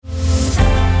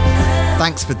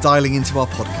Thanks for dialing into our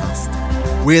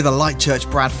podcast. We're the Light Church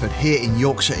Bradford here in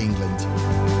Yorkshire, England.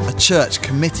 A church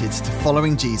committed to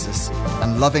following Jesus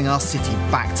and loving our city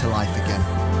back to life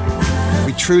again.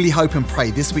 We truly hope and pray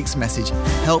this week's message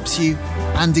helps you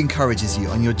and encourages you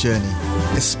on your journey,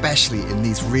 especially in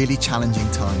these really challenging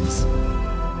times.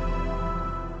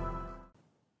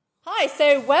 Hi,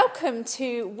 so welcome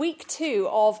to week 2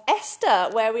 of Esther,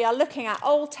 where we are looking at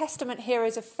Old Testament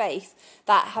heroes of faith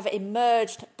that have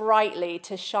emerged brightly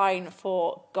to shine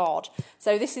for God.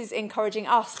 So this is encouraging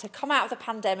us to come out of the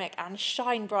pandemic and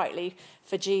shine brightly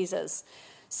for Jesus.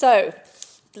 So,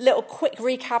 little quick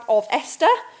recap of Esther.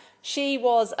 She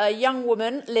was a young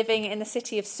woman living in the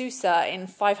city of Susa in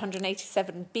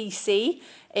 587 BC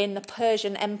in the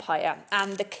Persian Empire.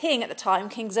 And the king at the time,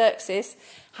 King Xerxes,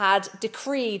 had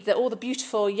decreed that all the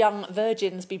beautiful young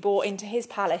virgins be brought into his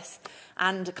palace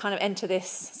and kind of enter this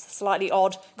slightly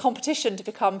odd competition to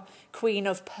become queen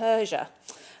of Persia.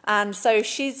 And so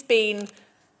she's been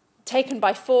taken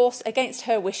by force against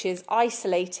her wishes,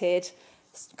 isolated,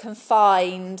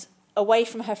 confined, away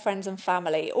from her friends and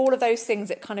family. All of those things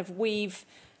that kind of we've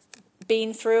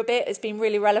been through a bit has been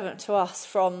really relevant to us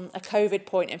from a COVID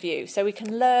point of view. So we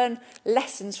can learn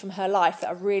lessons from her life that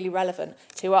are really relevant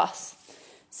to us.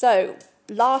 So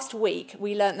last week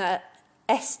we learned that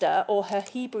Esther, or her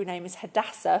Hebrew name is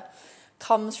Hadassah,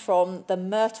 comes from the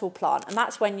myrtle plant. And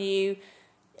that's when you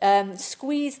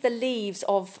squeeze the leaves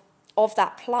of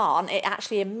that plant, it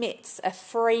actually emits a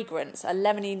fragrance, a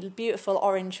lemony, beautiful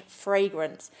orange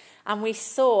fragrance. And we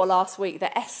saw last week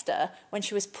that Esther, when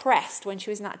she was pressed, when she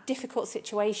was in that difficult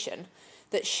situation,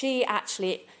 that she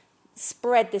actually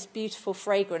spread this beautiful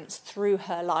fragrance through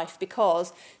her life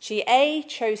because she, A,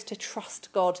 chose to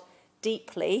trust God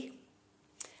deeply,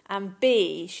 and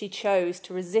B, she chose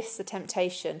to resist the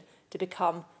temptation to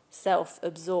become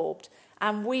self-absorbed.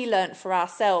 And we learnt for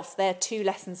ourselves, there are 2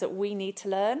 lessons that we need to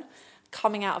learn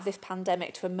coming out of this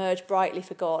pandemic to emerge brightly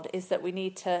for God, is that we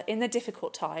need to, in the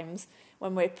difficult times,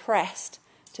 when we're pressed,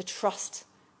 to trust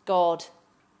God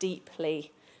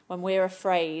deeply. When we're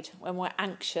afraid, when we're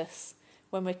anxious,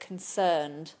 when we're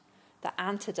concerned, the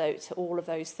antidote to all of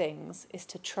those things is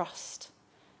to trust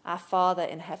our Father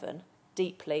in heaven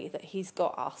deeply, that he's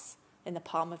got us in the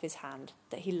palm of his hand,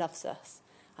 that he loves us,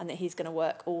 and that he's going to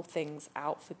work all things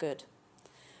out for good.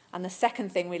 And the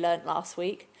second thing we learnt last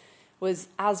week was,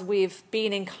 as we've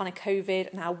been in kind of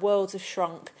COVID and our worlds have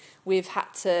shrunk, we've had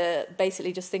to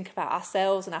basically just think about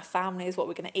ourselves and our families, what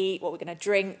we're going to eat, what we're going to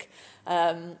drink,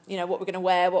 what we're going to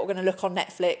wear, what we're going to look on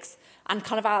Netflix, and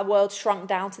kind of our world shrunk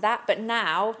down to that. But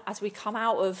now, as we come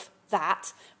out of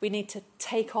that, we need to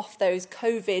take off those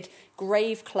COVID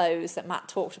grave clothes that Matt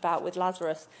talked about with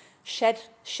Lazarus, shed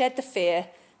the fear,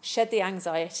 shed the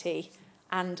anxiety,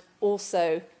 and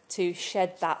also to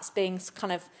shed that being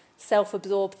kind of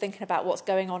self-absorbed, thinking about what's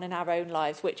going on in our own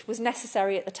lives, which was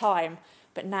necessary at the time,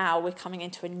 but now we're coming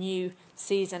into a new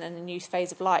season and a new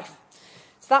phase of life.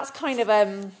 So that's kind of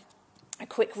a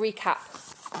quick recap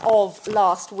of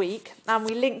last week, and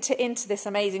we linked it into this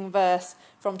amazing verse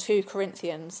from 2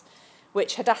 Corinthians,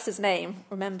 which Hadassah's name,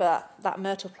 remember that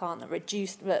myrtle plant that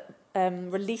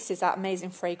releases that amazing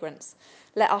fragrance.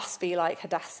 Let us be like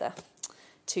Hadassah,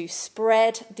 to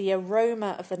spread the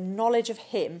aroma of the knowledge of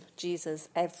him, Jesus,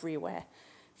 everywhere.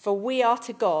 For we are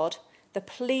to God the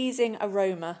pleasing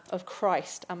aroma of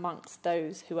Christ amongst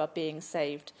those who are being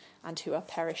saved and who are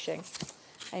perishing.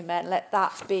 Amen. Let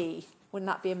that be. Wouldn't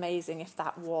that be amazing if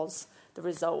that was the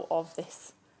result of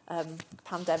this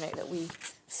pandemic, that we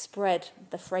spread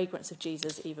the fragrance of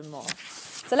Jesus even more.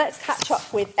 So let's catch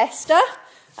up with Esther.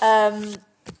 So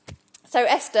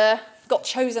Esther got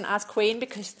chosen as queen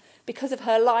because of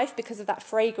her life, because of that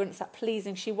fragrance, that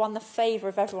pleasing. She won the favour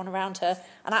of everyone around her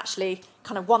and actually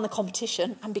kind of won the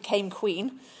competition and became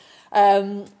queen,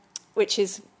 which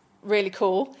is really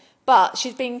cool. But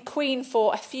she's been queen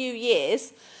for a few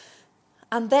years.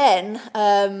 And then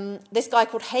this guy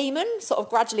called Haman sort of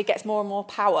gradually gets more and more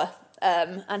power.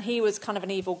 And he was kind of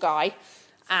an evil guy.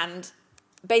 And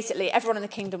basically everyone in the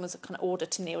kingdom was kind of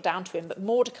ordered to kneel down to him. But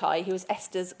Mordecai, who was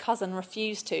Esther's cousin,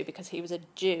 refused to because he was a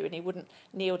Jew and he wouldn't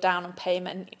kneel down and pay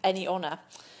him any honour.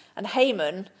 And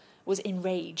Haman was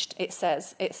enraged, it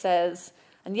says,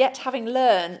 and yet having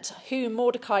learnt who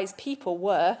Mordecai's people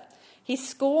were, he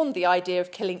scorned the idea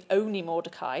of killing only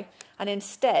Mordecai, and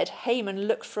instead Haman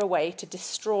looked for a way to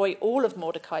destroy all of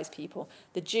Mordecai's people,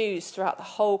 the Jews throughout the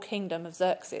whole kingdom of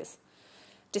Xerxes.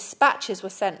 Dispatches were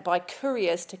sent by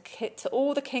couriers to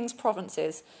all the king's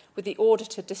provinces with the order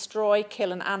to destroy,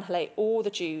 kill and annihilate all the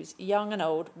Jews, young and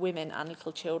old, women and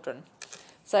little children.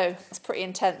 So it's pretty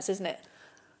intense, isn't it?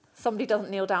 Somebody doesn't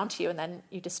kneel down to you and then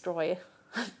you destroy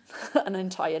an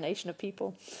entire nation of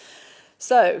people.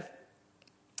 So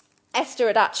Esther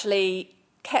had actually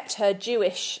kept her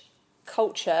Jewish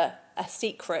culture a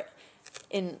secret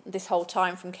in this whole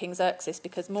time from King Xerxes,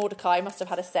 because Mordecai must have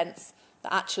had a sense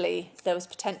that actually there was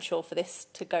potential for this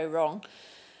to go wrong.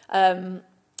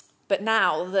 But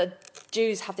now the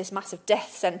Jews have this massive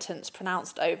death sentence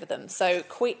pronounced over them. So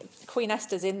Queen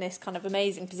Esther's in this kind of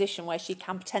amazing position where she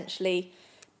can potentially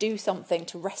do something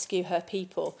to rescue her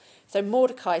people. So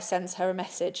Mordecai sends her a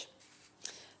message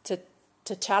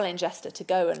to challenge Esther to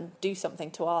go and do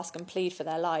something, to ask and plead for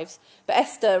their lives. But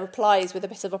Esther replies with a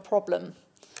bit of a problem.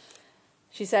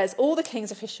 She says, all the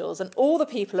king's officials and all the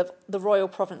people of the royal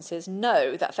provinces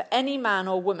know that for any man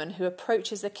or woman who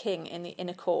approaches the king in the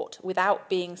inner court without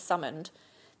being summoned,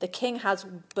 the king has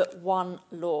but one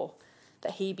law,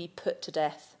 that he be put to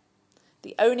death.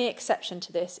 The only exception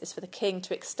to this is for the king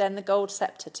to extend the gold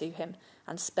scepter to him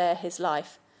and spare his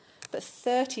life. But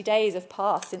 30 days have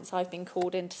passed since I've been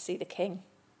called in to see the king.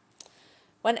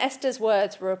 When Esther's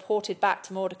words were reported back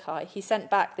to Mordecai, he sent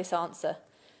back this answer.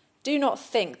 Do not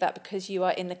think that because you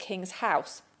are in the king's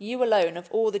house, you alone of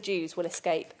all the Jews will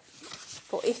escape.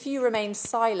 For if you remain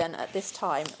silent at this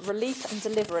time, relief and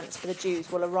deliverance for the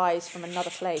Jews will arise from another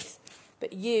place,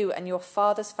 but you and your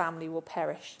father's family will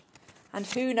perish. And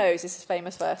who knows, this is a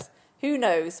famous verse, who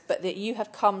knows but that you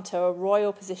have come to a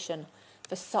royal position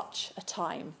for such a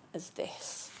time as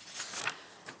this.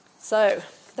 So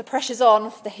the pressure's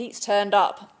on, the heat's turned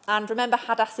up. And remember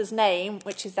Hadassah's name,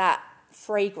 which is that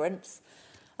fragrance.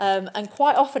 And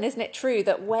quite often, isn't it true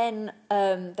that when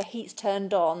the heat's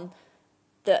turned on,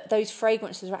 that those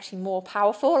fragrances are actually more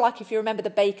powerful? Like if you remember the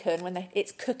bacon, when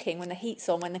it's cooking, when the heat's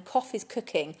on, when the coffee's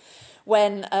cooking,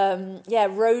 when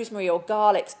rosemary or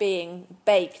garlic's being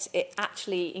baked, it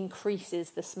actually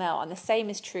increases the smell. And the same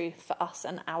is true for us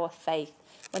and our faith.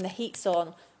 When the heat's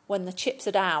on, when the chips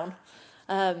are down,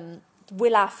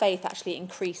 will our faith actually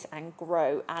increase and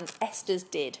grow? And Esther's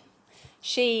did.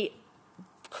 She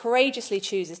courageously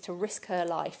chooses to risk her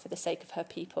life for the sake of her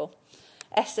people.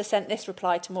 Esther sent this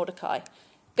reply to Mordecai.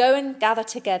 Go and gather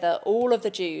together all of the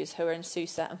Jews who are in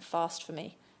Susa and fast for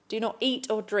me. Do not eat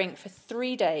or drink for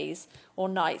 3 days or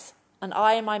nights, and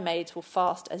I and my maids will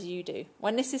fast as you do.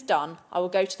 When this is done, I will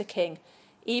go to the king,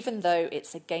 even though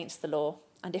it's against the law.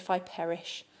 And if I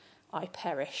perish, I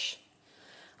perish.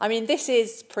 I mean, this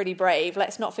is pretty brave.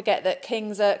 Let's not forget that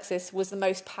King Xerxes was the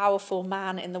most powerful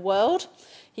man in the world.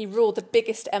 He ruled the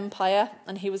biggest empire,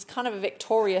 and he was kind of a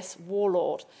victorious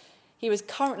warlord. He was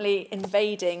currently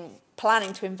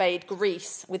planning to invade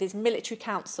Greece with his military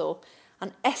council,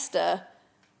 and Esther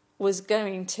was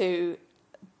going to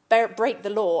break the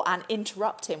law and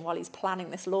interrupt him while he's planning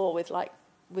this war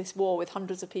with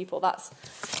hundreds of people. That's,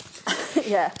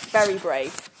 very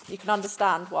brave. You can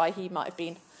understand why he might have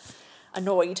been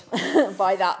annoyed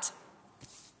by that.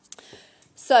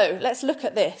 So let's look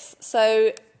at this.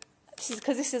 So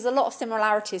this is a lot of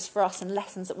similarities for us and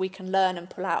lessons that we can learn and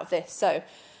pull out of this. So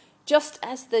just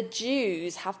as the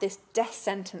Jews have this death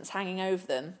sentence hanging over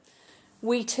them,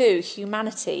 we too,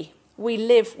 humanity, we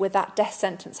live with that death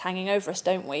sentence hanging over us,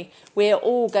 don't we? We're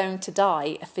all going to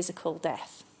die a physical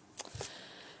death.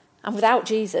 And without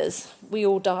Jesus, we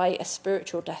all die a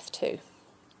spiritual death too.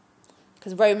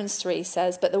 Because Romans 3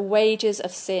 says, but the wages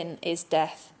of sin is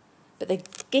death. But the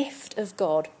gift of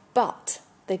God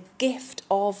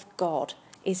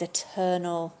is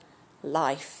eternal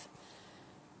life.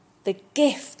 The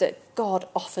gift that God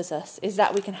offers us is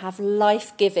that we can have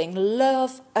life-giving,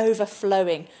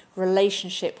 love-overflowing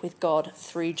relationship with God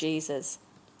through Jesus.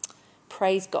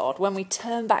 Praise God. When we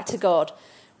turn back to God,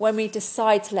 when we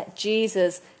decide to let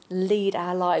Jesus lead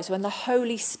our lives, when the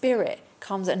Holy Spirit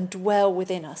comes and dwells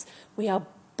within us, we are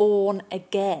born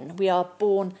again. We are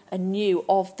born anew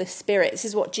of the Spirit. This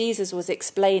is what Jesus was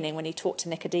explaining when he talked to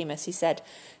Nicodemus. He said,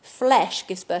 flesh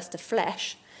gives birth to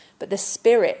flesh, but the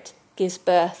Spirit gives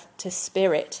birth to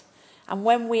spirit. And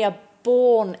when we are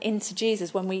born into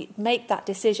Jesus, when we make that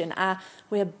decision,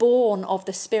 we are born of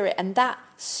the Spirit. And that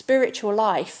spiritual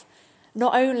life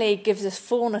not only gives us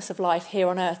fullness of life here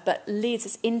on earth, but leads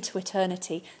us into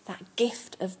eternity, that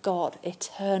gift of God,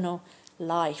 eternal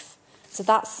life. So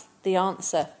that's the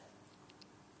answer.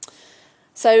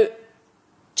 So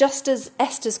just as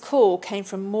Esther's call came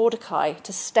from Mordecai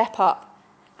to step up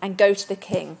and go to the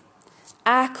king,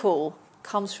 our call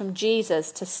comes from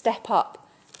Jesus to step up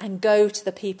and go to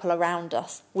the people around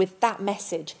us with that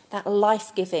message, that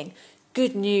life-giving,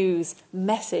 good news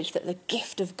message that the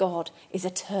gift of God is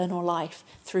eternal life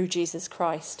through Jesus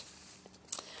Christ.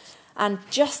 And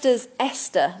just as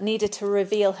Esther needed to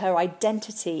reveal her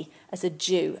identity as a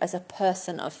Jew, as a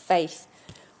person of faith,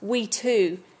 we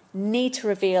too need to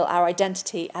reveal our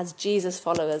identity as Jesus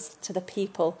followers to the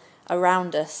people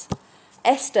around us.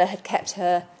 Esther had kept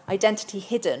her identity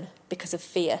hidden because of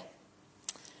fear.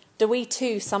 Do we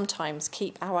too sometimes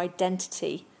keep our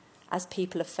identity as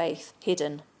people of faith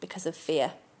hidden because of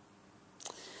fear?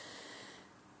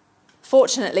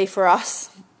 Fortunately for us,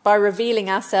 by revealing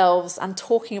ourselves and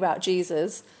talking about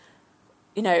Jesus,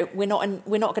 we're not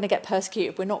going to get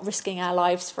persecuted. We're not risking our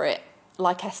lives for it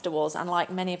like Esther was and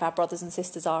like many of our brothers and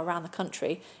sisters are around the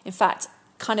country. In fact,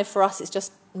 kind of for us, it's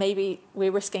just maybe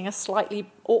we're risking a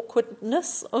slightly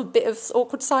awkwardness, or a bit of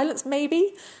awkward silence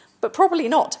maybe, but probably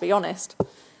not, to be honest.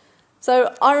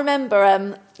 So I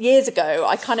remember years ago,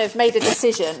 I kind of made a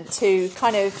decision to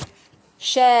kind of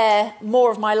share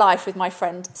more of my life with my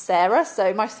friend Sarah.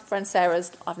 So my friend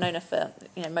Sarah's, I've known her for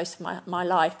most of my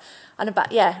life,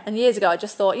 and years ago I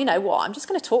just thought, you know what, I'm just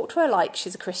going to talk to her like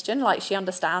she's a Christian, like she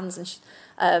understands, and she,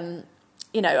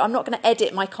 I'm not going to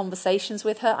edit my conversations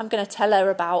with her. I'm going to tell her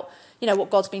about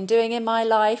what God's been doing in my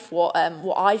life, what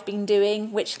I've been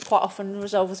doing, which quite often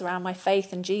revolves around my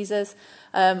faith and Jesus.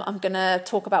 I'm going to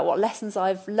talk about what lessons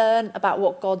I've learned, about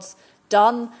what God's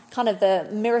done, kind of the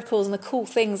miracles and the cool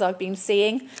things I've been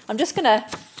seeing. I'm just going to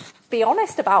be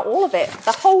honest about all of it,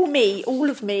 the whole me, all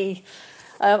of me.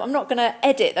 I'm not going to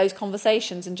edit those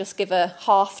conversations and just give her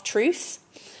half truths.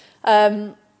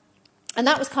 And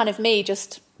that was kind of me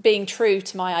just being true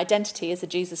to my identity as a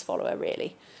Jesus follower,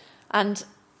 really. And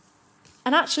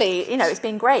actually, it's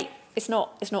been great. It's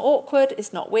not awkward,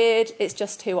 it's not weird, it's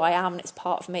just who I am and it's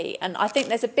part of me. And I think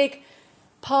there's a big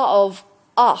part of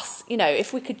us,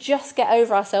 if we could just get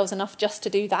over ourselves enough just to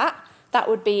do that, that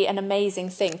would be an amazing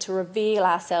thing, to reveal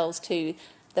ourselves to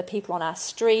the people on our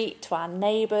street, to our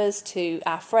neighbours, to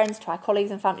our friends, to our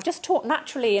colleagues and family. Just talk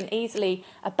naturally and easily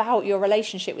about your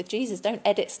relationship with Jesus. Don't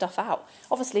edit stuff out.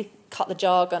 Obviously, cut the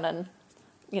jargon and,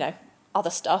 other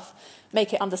stuff.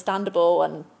 Make it understandable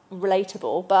and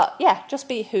relatable. But, just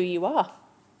be who you are.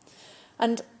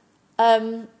 And,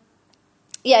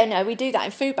 we do that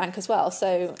in Food Bank as well.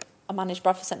 So I manage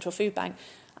Bradford Central Food Bank.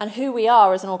 And who we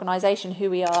are as an organisation, who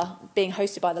we are being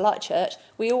hosted by the Light Church,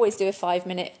 we always do a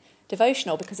 5-minute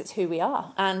devotional because it's who we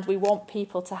are, and we want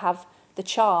people to have the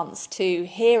chance to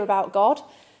hear about God,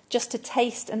 just to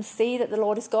taste and see that the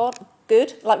Lord is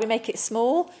good. Like, we make it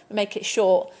small, we make it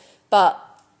short, and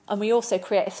we also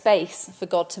create a space for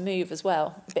God to move as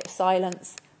well. A bit of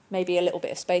silence, maybe a little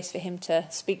bit of space for him to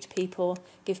speak to people,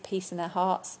 give peace in their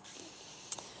hearts.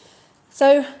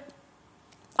 So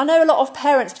I know a lot of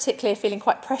parents particularly are feeling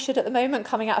quite pressured at the moment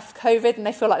coming out of COVID, and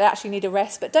they feel like they actually need a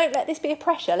rest. But don't let this be a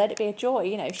pressure, let it be a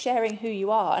joy, sharing who you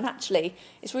are. And actually,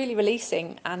 it's really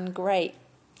releasing and great.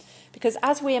 Because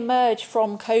as we emerge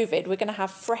from COVID, we're going to have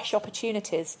fresh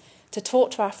opportunities to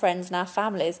talk to our friends and our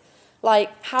families,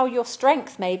 like how your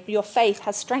faith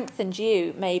has strengthened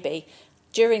you maybe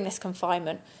during this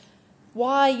confinement.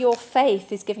 Why your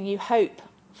faith is giving you hope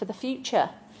for the future.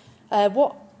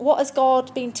 What has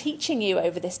God been teaching you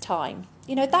over this time?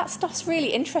 That stuff's really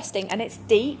interesting, and it's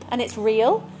deep and it's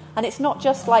real, and it's not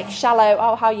just like shallow,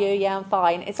 oh, how are you? Yeah, I'm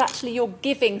fine. It's actually you're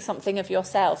giving something of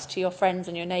yourselves to your friends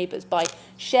and your neighbours by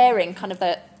sharing kind of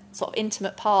the sort of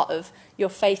intimate part of your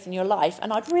faith in your life.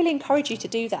 And I'd really encourage you to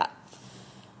do that.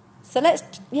 So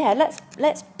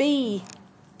let's be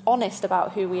honest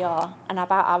about who we are and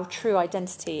about our true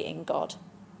identity in God.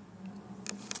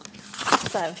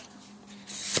 So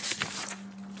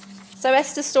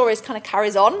Esther's story kind of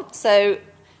carries on. So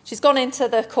she's gone into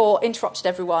the court, interrupted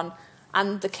everyone,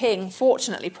 and the king,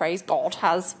 fortunately, praise God,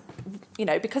 has,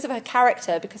 because of her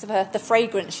character, because of the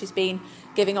fragrance she's been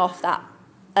giving off, that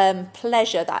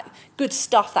pleasure, that good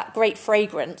stuff, that great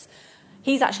fragrance,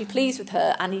 he's actually pleased with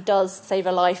her, and he does save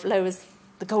her life, lowers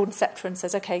the golden scepter and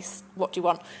says, okay, what do you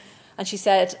want? And she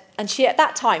said, at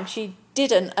that time, she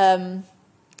didn't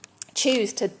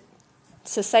choose to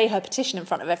say her petition in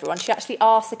front of everyone. She actually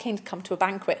asked the king to come to a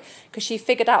banquet because she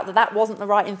figured out that wasn't the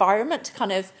right environment to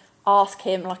kind of ask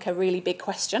him like a really big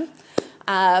question,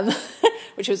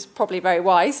 which was probably very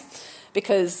wise,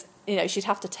 because she'd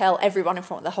have to tell everyone in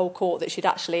front of the whole court that she'd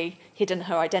actually hidden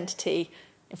her identity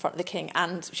in front of the king,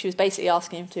 and she was basically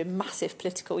asking him to do a massive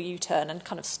political U-turn and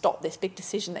kind of stop this big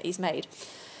decision that he's made.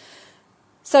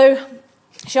 So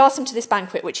she asked him to this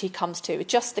banquet, which he comes to with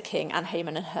just the king and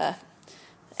Haman and her.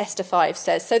 Esther 5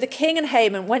 says, so the king and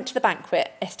Haman went to the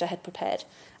banquet Esther had prepared.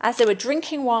 As they were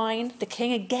drinking wine, the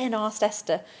king again asked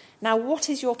Esther, now what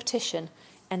is your petition?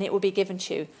 And it will be given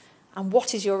to you. And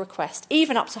what is your request?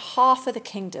 Even up to half of the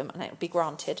kingdom, and it will be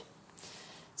granted.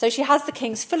 So she has the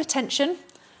king's full attention.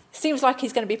 Seems like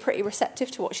he's going to be pretty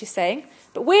receptive to what she's saying.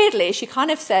 But weirdly, she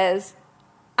kind of says,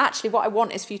 actually, what I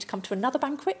want is for you to come to another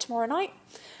banquet tomorrow night.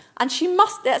 And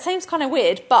that seems kind of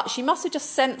weird, but she must have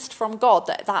just sensed from God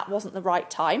that that wasn't the right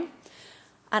time.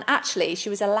 And actually, she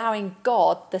was allowing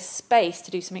God the space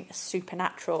to do something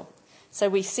supernatural. So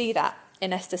we see that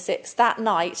in Esther 6. That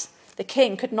night, the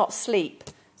king could not sleep.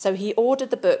 So he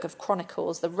ordered the book of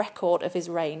Chronicles, the record of his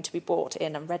reign, to be brought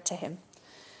in and read to him.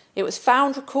 It was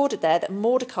found recorded there that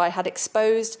Mordecai had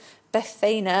exposed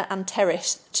Bethana and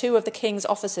Teresh, two of the king's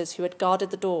officers who had guarded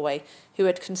the doorway, who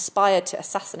had conspired to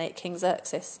assassinate King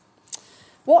Xerxes.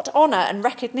 What honour and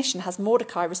recognition has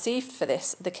Mordecai received for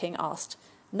this? The king asked.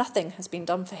 Nothing has been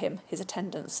done for him, his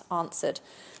attendants answered.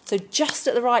 So just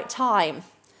at the right time,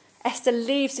 Esther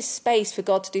leaves this space for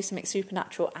God to do something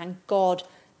supernatural, and God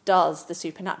does the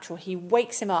supernatural. He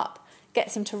wakes him up,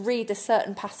 gets him to read a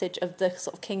certain passage of the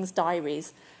sort of king's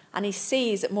diaries, and he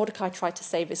sees that Mordecai tried to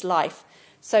save his life.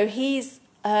 So he's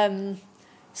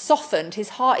softened. His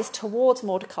heart is towards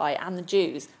Mordecai and the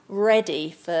Jews,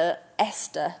 ready for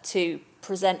Esther to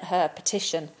present her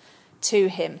petition to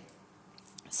him.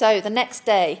 So the next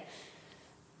day,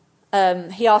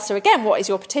 he asked her again, what is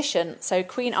your petition? So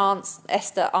Queen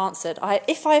Esther answered,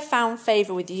 if I have found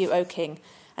favour with you, O king,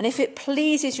 and if it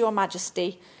pleases your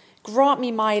majesty, grant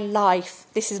me my life,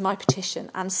 this is my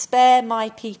petition, and spare my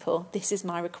people, this is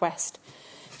my request.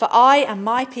 For I and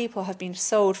my people have been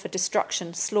sold for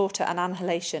destruction, slaughter and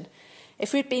annihilation.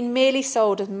 If we had been merely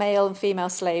sold as male and female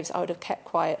slaves, I would have kept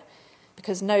quiet,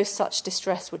 because no such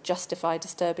distress would justify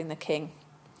disturbing the king.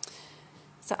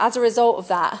 So as a result of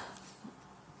that,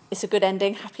 it's a good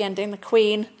ending, happy ending.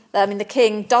 The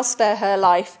king does spare her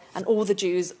life, and all the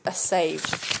Jews are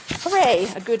saved. Hooray!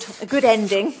 A good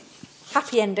ending.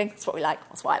 Happy ending. That's what we like.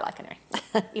 That's what I like anyway.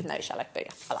 Even though it's shallow, but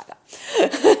yeah, I like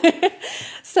that.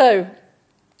 So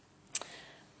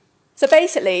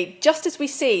basically, just as we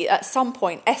see at some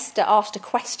point Esther asked a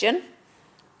question,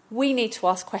 we need to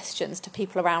ask questions to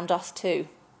people around us too.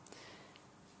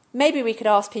 Maybe we could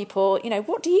ask people,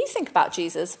 what do you think about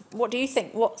Jesus? What do you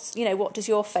think? What does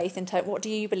your faith entail? What do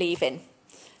you believe in?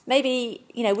 Maybe,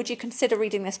 would you consider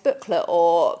reading this booklet,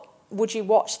 or would you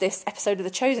watch this episode of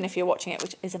The Chosen if you're watching it,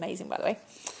 which is amazing, by the way?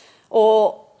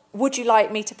 Or would you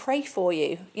like me to pray for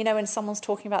you? When someone's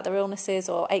talking about their illnesses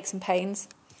or aches and pains.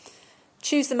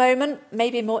 Choose the moment.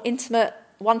 Maybe a more intimate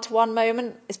one-to-one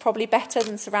moment is probably better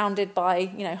than surrounded by,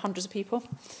 hundreds of people,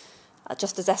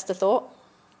 just as Esther thought.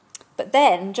 But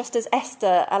then, just as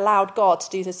Esther allowed God to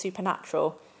do the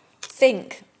supernatural,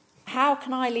 think, how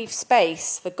can I leave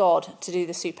space for God to do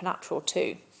the supernatural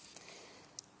too?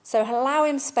 So allow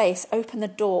him space, open the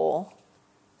door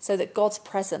so that God's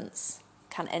presence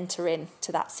can enter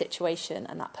into that situation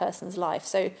and that person's life.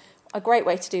 So a great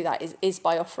way to do that is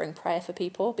by offering prayer for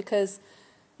people, because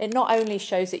it not only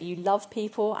shows that you love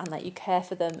people and that you care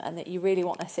for them and that you really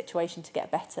want their situation to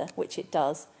get better, which it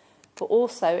does, but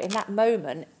also in that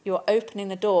moment you're opening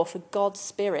the door for God's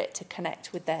spirit to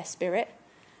connect with their spirit,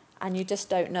 and you just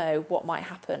don't know what might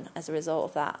happen as a result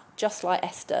of that. Just like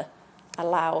Esther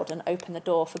allowed and opened the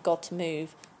door for God to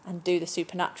move and do the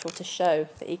supernatural to show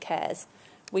that he cares,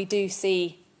 we do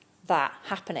see that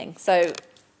happening. So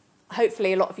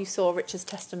hopefully a lot of you saw Richard's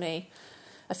testimony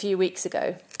a few weeks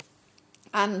ago.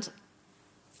 And,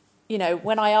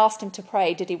 when I asked him to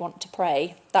pray, did he want to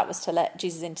pray? That was to let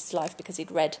Jesus into his life, because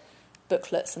he'd read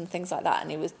booklets and things like that,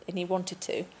 and he wanted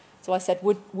to. So I said,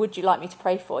 would you like me to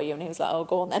pray for you? And he was like, oh,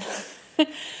 go on then.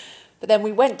 But then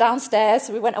we went downstairs,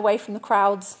 so we went away from the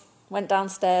crowds, went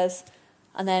downstairs,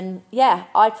 and then,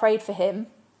 I prayed for him.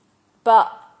 But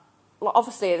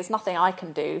obviously there's nothing I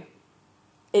can do.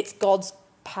 It's God's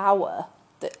power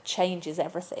that changes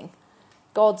everything.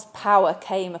 God's power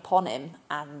came upon him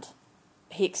and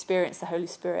he experienced the Holy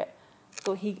Spirit.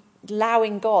 So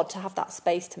allowing God to have that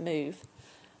space to move,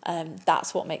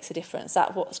 that's what makes a difference.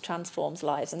 That's what transforms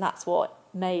lives, and that's what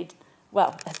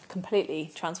has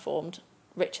completely transformed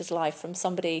Richard's life from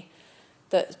somebody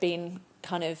that's been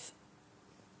kind of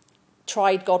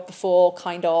tried God before,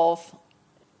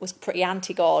 was pretty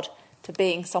anti-God, to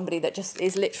being somebody that just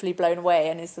is literally blown away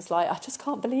and is just like, I just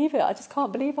can't believe it. I just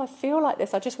can't believe I feel like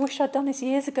this. I just wish I'd done this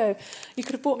years ago. You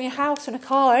could have bought me a house and a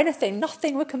car or anything.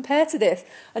 Nothing would compare to this.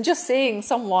 And just seeing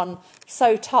someone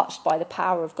so touched by the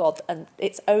power of God, and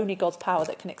it's only God's power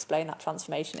that can explain that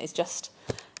transformation, is just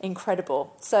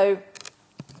incredible. So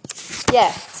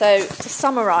to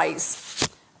summarise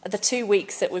the 2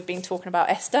 weeks that we've been talking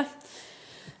about Esther.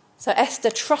 So Esther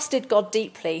trusted God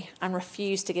deeply and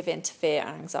refused to give in to fear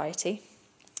and anxiety.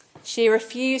 She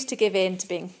refused to give in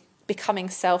to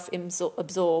becoming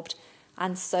self-absorbed,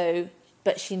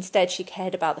 but instead she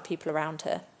cared about the people around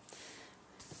her.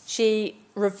 She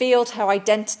revealed her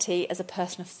identity as a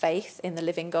person of faith in the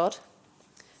living God.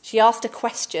 She asked a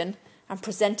question and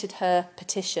presented her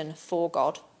petition for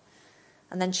God.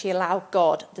 And then she allowed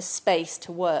God the space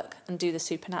to work and do the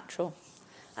supernatural.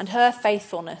 And her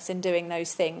faithfulness in doing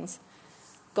those things,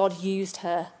 God used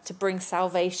her to bring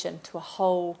salvation to a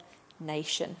whole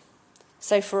nation.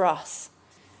 So for us,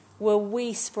 will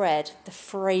we spread the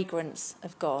fragrance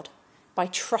of God by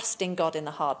trusting God in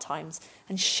the hard times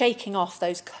and shaking off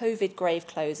those COVID grave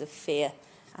clothes of fear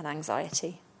and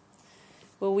anxiety?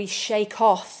 Will we shake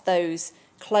off those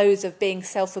clothes of being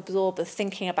self-absorbed, of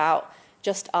thinking about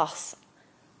just us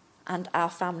and our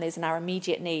families and our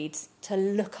immediate needs, to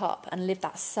look up and live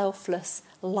that selfless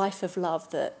life of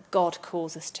love that God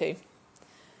calls us to?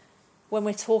 When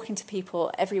we're talking to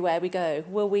people everywhere we go,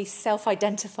 will we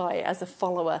self-identify as a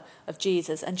follower of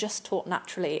Jesus and just talk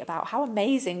naturally about how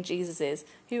amazing Jesus is,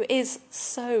 who is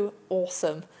so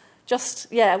awesome?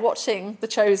 Watching The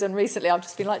Chosen recently, I've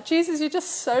just been like, Jesus, you're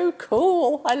just so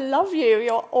cool. I love you.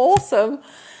 You're awesome.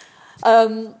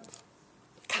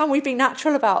 Can we be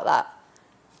natural about that?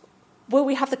 Will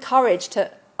we have the courage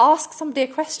to ask somebody a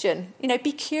question?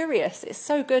 Be curious. It's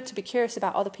so good to be curious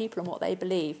about other people and what they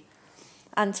believe,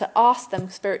 and to ask them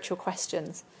spiritual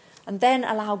questions, and then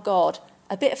allow God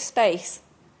a bit of space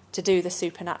to do the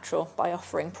supernatural by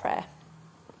offering prayer.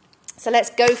 So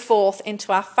let's go forth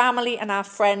into our family and our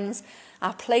friends,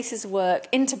 our places of work,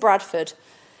 into Bradford,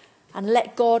 and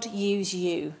let God use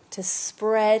you to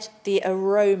spread the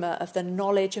aroma of the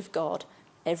knowledge of God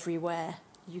everywhere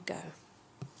you go.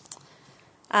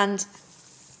 And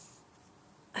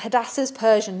Hadassah's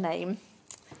Persian name,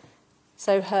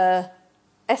 so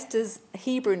Esther's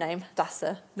Hebrew name,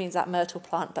 Hadassah, means that myrtle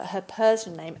plant, but her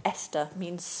Persian name, Esther,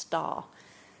 means star.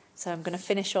 So I'm going to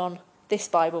finish on this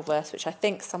Bible verse, which I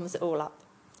think sums it all up.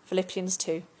 Philippians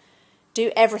 2. Do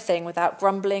everything without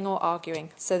grumbling or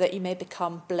arguing, so that you may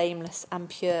become blameless and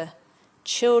pure,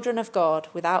 children of God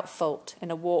without fault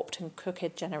in a warped and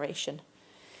crooked generation.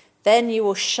 Then you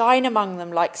will shine among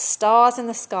them like stars in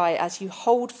the sky as you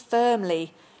hold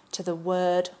firmly to the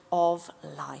word of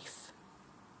life.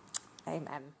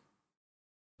 Amen.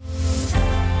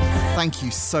 Thank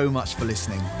you so much for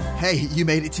listening. Hey, you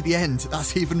made it to the end.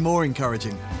 That's even more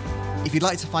encouraging. If you'd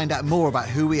like to find out more about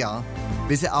who we are,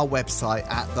 visit our website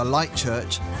at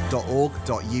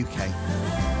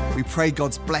thelightchurch.org.uk. We pray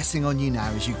God's blessing on you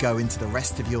now as you go into the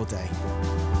rest of your day.